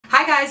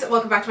guys,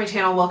 welcome back to my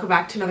channel, welcome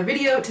back to another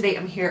video. Today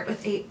I'm here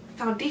with a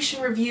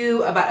foundation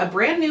review about a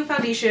brand new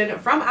foundation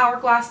from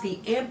Hourglass, the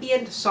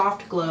Ambient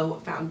Soft Glow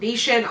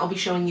Foundation. I'll be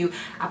showing you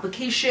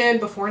application,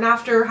 before and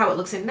after, how it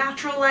looks in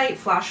natural light,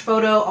 flash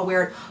photo. I'll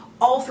wear it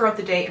all throughout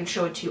the day and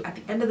show it to you at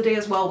the end of the day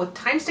as well, with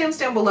timestamps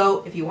down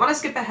below if you want to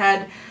skip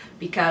ahead,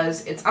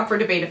 because it's up for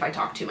debate if I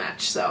talk too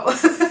much. So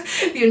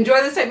if you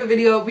enjoy this type of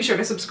video, be sure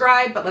to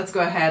subscribe, but let's go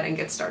ahead and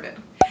get started.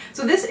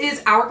 So this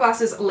is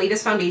Hourglass's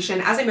latest foundation.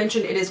 As I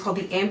mentioned, it is called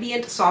the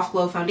Ambient Soft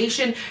Glow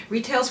Foundation.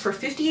 Retails for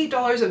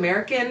 $58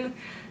 American,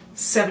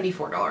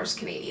 $74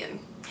 Canadian.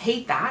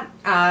 Hate that.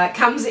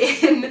 Comes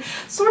in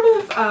sort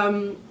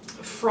of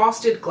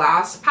frosted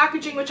glass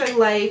packaging, which I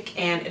like,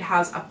 and it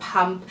has a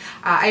pump.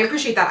 I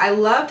appreciate that. I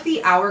loved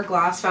the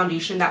Hourglass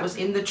foundation that was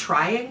in the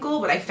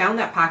triangle, but I found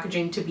that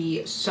packaging to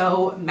be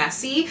so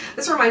messy.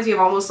 This reminds me of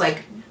almost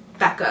like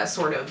Becca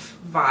sort of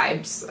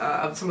vibes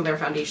of some of their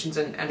foundations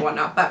and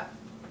whatnot. But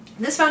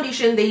this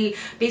foundation, they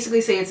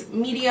basically say it's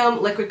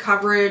medium liquid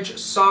coverage,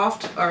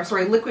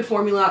 liquid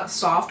formula,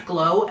 soft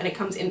glow, and it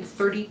comes in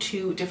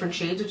 32 different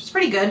shades, which is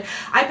pretty good.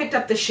 I picked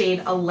up the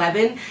shade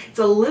 11. It's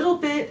a little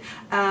bit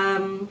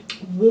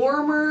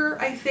warmer,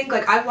 I think.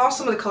 Like, I've lost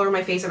some of the color in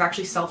my face. I've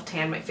actually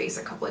self-tanned my face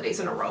a couple of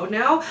days in a row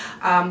now,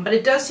 but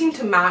it does seem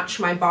to match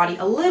my body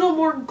a little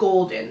more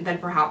golden than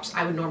perhaps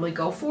I would normally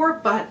go for,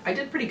 but I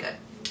did pretty good.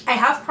 I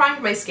have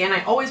primed my skin.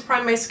 I always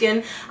prime my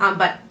skin,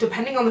 but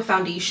depending on the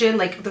foundation,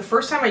 like the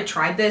first time I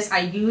tried this, I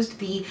used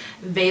the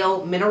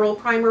Veil Mineral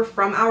Primer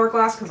from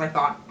Hourglass because I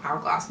thought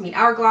Hourglass mean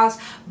Hourglass,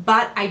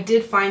 but I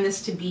did find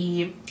this to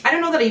be, I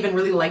don't know that I even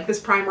really like this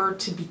primer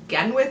to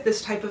begin with,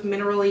 this type of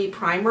mineral-y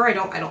primer. I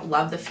don't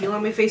love the feel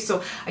on my face,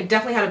 so I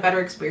definitely had a better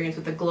experience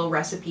with the Glow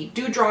Recipe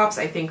Dewdrops.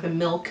 I think the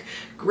Milk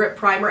Grip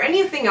Primer,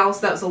 anything else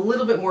that was a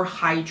little bit more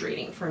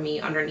hydrating for me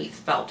underneath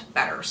felt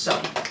better.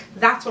 So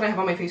that's what I have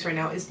on my face right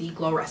now, is the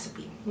Glow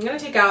Recipe. I'm going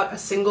to take out a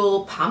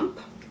single pump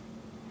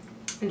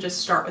and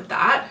just start with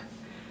that.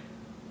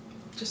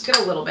 Just get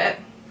a little bit.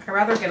 I'd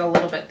rather get a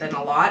little bit than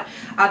a lot.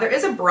 There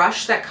is a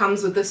brush that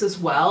comes with this as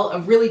well, a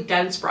really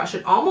dense brush.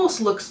 It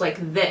almost looks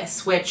like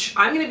this, which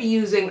I'm going to be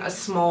using a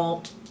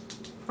stipple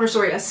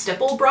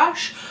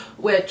brush,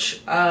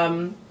 which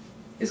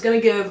is going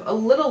to give a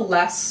little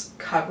less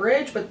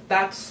coverage, but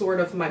that's sort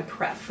of my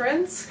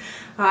preference.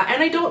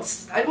 And I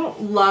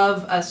don't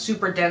love a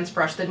super dense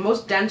brush. The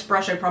most dense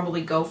brush I'd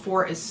probably go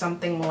for is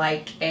something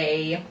like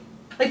the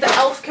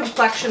e.l.f.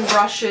 complexion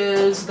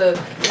brushes, the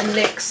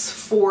NYX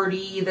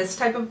 40, this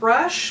type of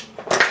brush.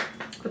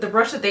 But the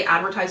brush that they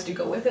advertised to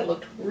go with it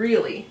looked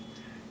really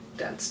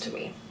dense to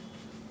me.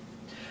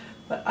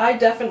 But I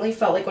definitely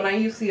felt like when I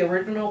used the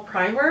original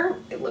primer,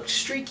 it looked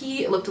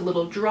streaky, it looked a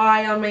little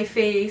dry on my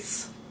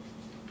face.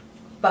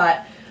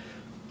 But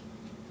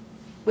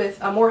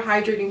with a more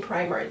hydrating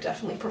primer, I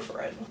definitely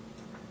prefer it.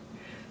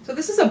 So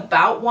this is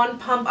about one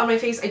pump on my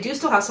face. I do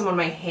still have some on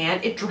my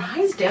hand. It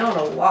dries down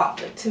a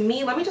lot. Like, to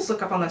me, let me just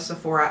look up on the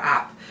Sephora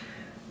app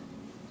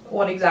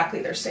what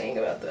exactly they're saying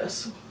about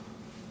this.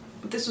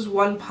 But this is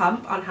one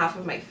pump on half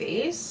of my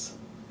face.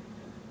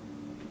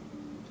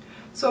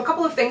 So a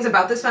couple of things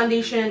about this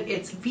foundation.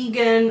 It's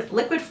vegan,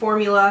 liquid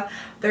formula.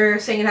 They're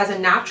saying it has a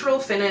natural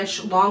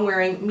finish, long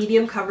wearing,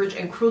 medium coverage,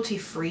 and cruelty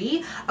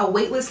free. A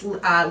weightless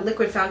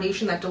liquid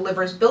foundation that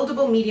delivers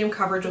buildable medium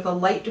coverage with a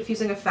light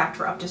diffusing effect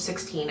for up to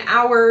 16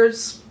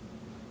 hours.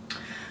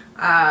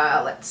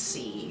 Let's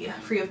see,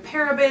 free of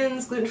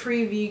parabens,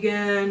 gluten-free,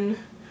 vegan,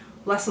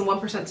 less than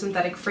 1%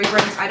 synthetic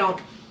fragrance. I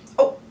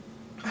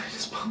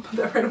just bumped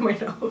that right on my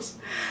nose.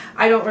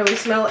 I don't really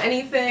smell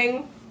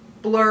anything.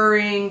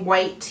 Blurring,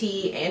 white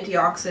tea,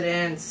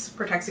 antioxidants,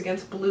 protects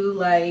against blue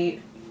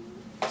light.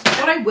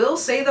 What I will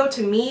say though,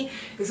 to me,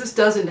 is this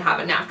doesn't have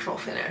a natural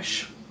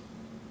finish.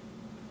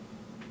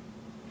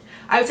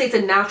 I would say it's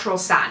a natural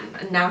satin,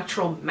 a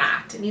natural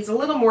matte. It needs a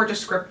little more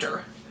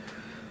descriptor,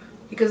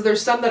 because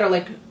there's some that are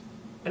like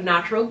a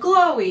natural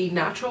glowy,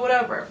 natural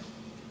whatever.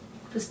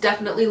 This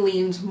definitely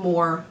leans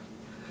more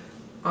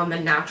on the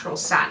natural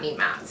satiny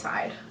matte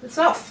side. It's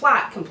not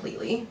flat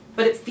completely,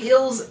 but it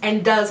feels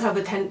and does have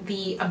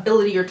the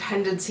ability or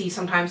tendency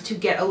sometimes to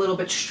get a little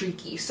bit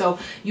streaky. So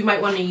you might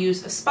want to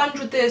use a sponge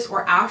with this,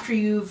 or after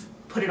you've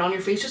put it on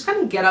your face, just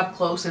kind of get up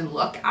close and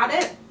look at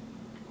it.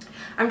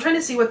 I'm trying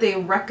to see what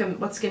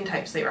skin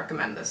types they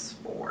recommend this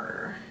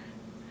for,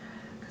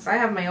 because I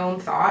have my own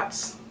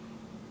thoughts.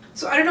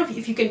 So I don't know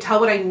if you can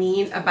tell what I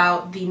mean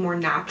about the more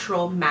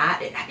natural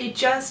matte. It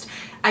just,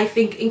 I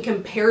think in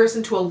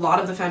comparison to a lot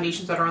of the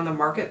foundations that are on the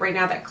market right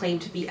now that claim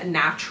to be a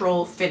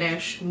natural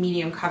finish,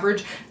 medium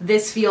coverage,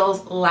 this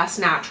feels less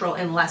natural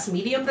and less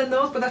medium than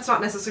those, but that's not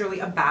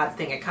necessarily a bad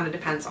thing. It kind of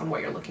depends on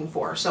what you're looking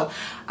for. So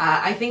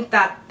I think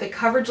that the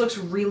coverage looks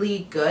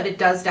really good. It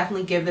does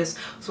definitely give this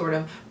sort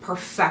of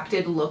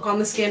perfected look on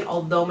the skin,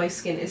 although my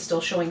skin is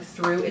still showing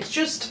through. It's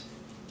just,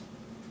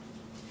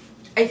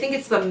 I think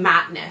it's the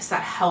matteness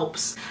that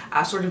helps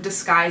sort of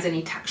disguise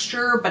any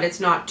texture, but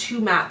it's not too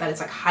matte that it's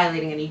like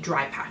highlighting any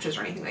dry patches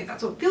or anything like that.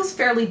 So it feels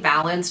fairly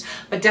balanced,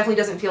 but definitely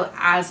doesn't feel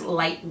as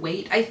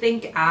lightweight, I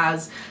think,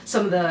 as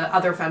some of the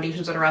other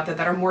foundations that are out there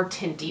that are more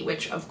tinty,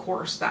 which of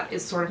course that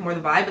is sort of more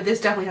the vibe, but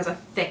this definitely has a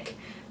thick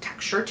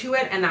texture to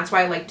it, and that's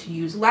why I like to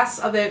use less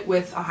of it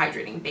with a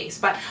hydrating base.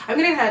 But I'm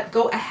gonna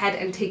go ahead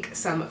and take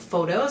some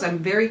photos. I'm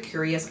very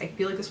curious. I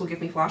feel like this will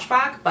give me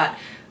flashback, but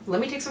let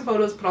me take some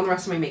photos, put on the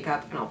rest of my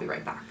makeup, and I'll be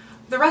right back.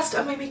 The rest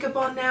of my makeup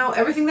on now.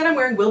 Everything that I'm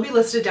wearing will be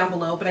listed down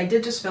below, but I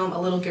did just film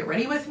a little get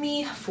ready with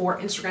me for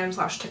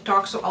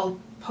Instagram/TikTok, so I'll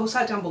post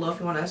that down below if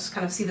you want to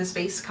kind of see this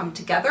face come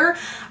together.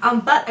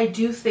 But I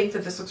do think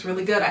that this looks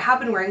really good. I have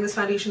been wearing this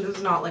foundation. This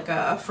is not like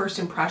a first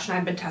impression.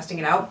 I've been testing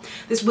it out.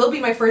 This will be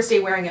my first day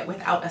wearing it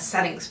without a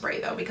setting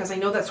spray though, because I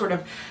know that sort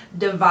of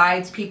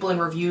divides people in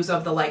reviews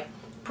of the like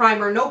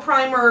primer, no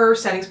primer,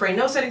 setting spray,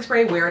 no setting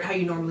spray, wear it how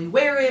you normally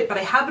wear it. But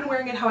I have been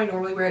wearing it how I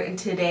normally wear it, and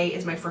today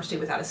is my first day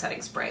without a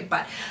setting spray.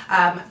 But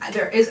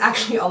there is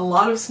actually a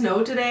lot of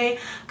snow today.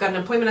 Got an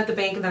appointment at the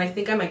bank, and then I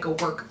think I might go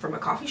work from a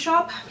coffee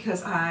shop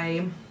because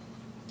I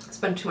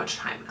spend too much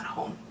time at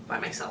home by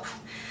myself.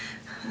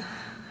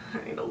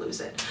 I need to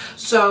lose it.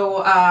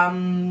 So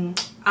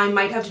I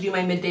might have to do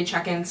my midday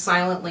check-in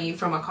silently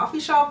from a coffee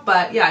shop,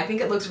 but yeah, I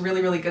think it looks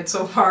really, really good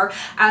so far.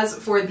 As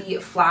for the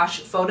flash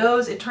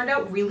photos, it turned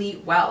out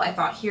really well. I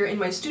thought here in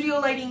my studio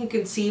lighting, you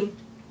can see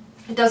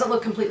it doesn't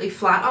look completely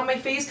flat on my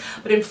face,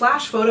 but in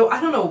flash photo,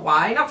 I don't know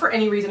why, not for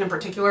any reason in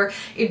particular,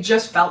 it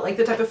just felt like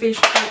the type of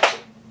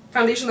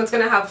foundation that's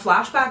going to have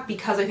flashback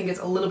because I think it's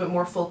a little bit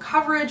more full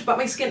coverage, but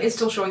my skin is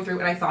still showing through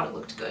and I thought it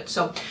looked good.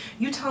 So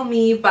you tell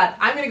me, but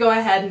I'm going to go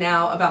ahead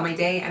now about my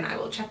day and I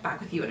will check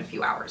back with you in a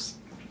few hours.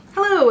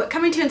 Hello,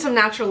 coming to you in some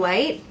natural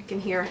light. You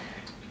can hear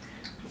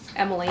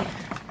Emily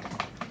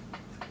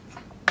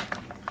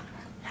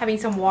having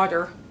some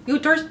water. You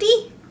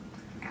thirsty?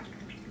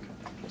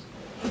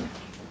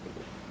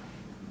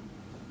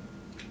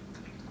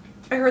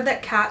 I heard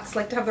that cats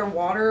like to have their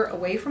water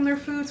away from their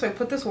food, so I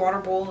put this water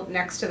bowl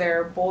next to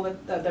their bowl,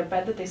 their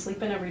bed that they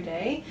sleep in every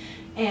day,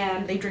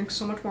 and they drink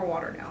so much more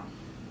water now.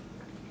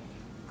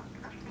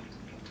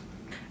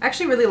 I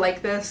actually really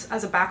like this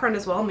as a background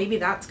as well. Maybe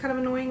that's kind of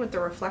annoying with the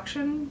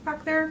reflection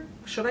back there.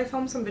 Should I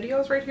film some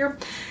videos right here?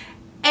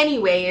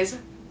 Anyways,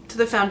 to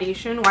the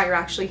foundation while you're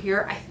actually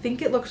here, I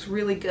think it looks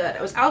really good.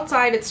 I was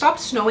outside, it stopped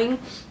snowing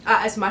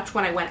as much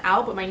when I went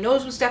out, but my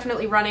nose was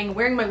definitely running,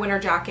 wearing my winter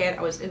jacket.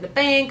 I was in the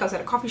bank, I was at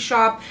a coffee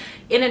shop,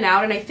 in and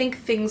out, and I think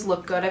things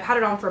look good. I've had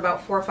it on for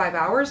about 4 or 5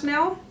 hours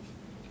now.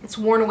 It's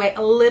worn away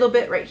a little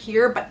bit right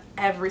here, but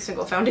every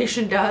single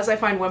foundation does, I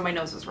find, when my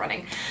nose is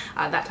running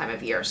that time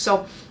of year.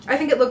 So I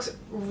think it looks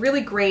really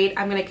great.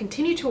 I'm going to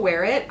continue to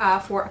wear it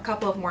for a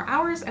couple of more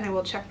hours, and I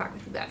will check back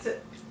with you then.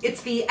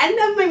 It's the end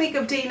of my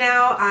makeup day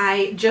now.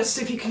 I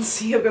just, if you can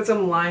see, I've got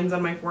some lines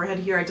on my forehead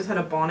here. I just had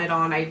a bonnet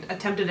on. I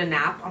attempted a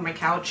nap on my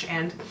couch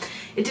and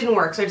it didn't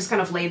work, so I just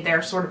kind of laid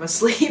there sort of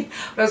asleep.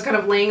 But I was kind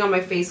of laying on my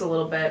face a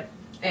little bit,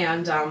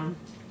 and I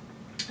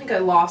think I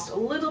lost a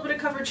little bit of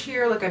coverage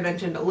here, like I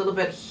mentioned, a little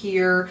bit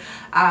here,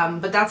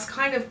 but that's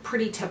kind of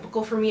pretty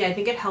typical for me. I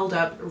think it held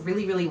up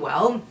really, really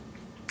well.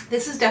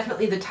 This is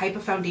definitely the type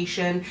of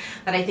foundation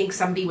that I think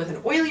somebody with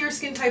an oilier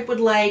skin type would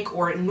like,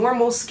 or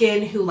normal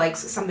skin who likes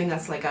something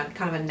that's like a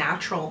kind of a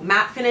natural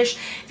matte finish.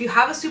 If you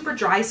have a super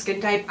dry skin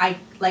type,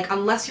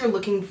 unless you're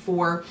looking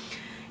for,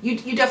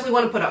 you definitely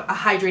want to put a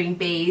hydrating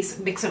base,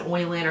 mix an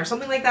oil in or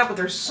something like that, but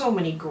there's so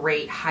many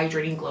great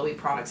hydrating glowy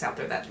products out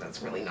there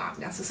that's really not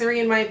necessary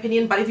in my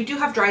opinion. But if you do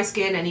have dry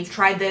skin and you've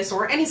tried this,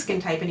 or any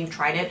skin type and you've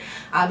tried it,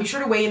 be sure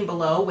to weigh in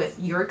below with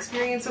your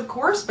experience, of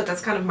course, but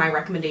that's kind of my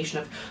recommendation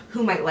of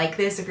who might like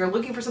this. If you're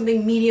looking for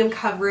something medium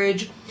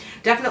coverage,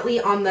 definitely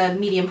on the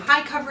medium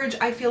high coverage,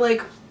 I feel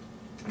like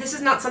this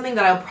is not something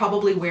that I'll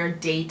probably wear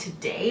day to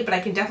day, but I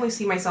can definitely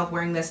see myself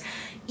wearing this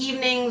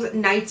evenings,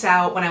 nights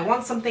out, when I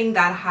want something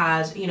that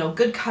has, you know,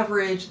 good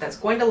coverage, that's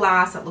going to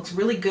last, that looks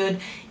really good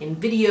in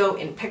video,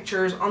 in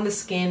pictures, on the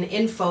skin,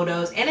 in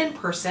photos, and in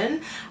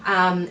person,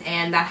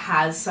 and that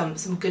has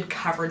some good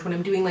coverage when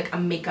I'm doing like a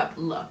makeup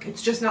look.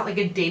 It's just not like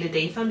a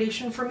day-to-day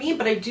foundation for me,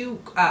 but I do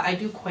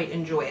quite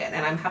enjoy it,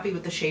 and I'm happy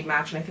with the shade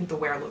match, and I think the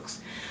wear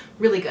looks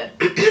really good.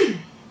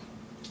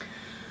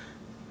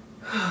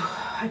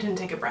 I didn't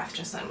take a breath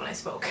just then when I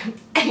spoke.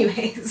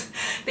 Anyways,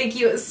 thank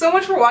you so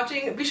much for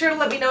watching. Be sure to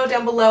let me know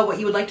down below what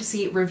you would like to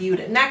see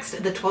reviewed next.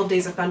 The 12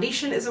 Days of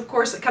Foundation is, of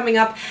course, coming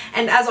up.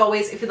 And as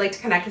always, if you'd like to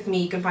connect with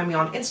me, you can find me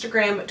on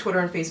Instagram, Twitter,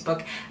 and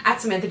Facebook at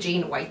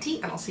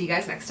SamanthaJaneYT, and I'll see you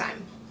guys next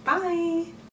time. Bye!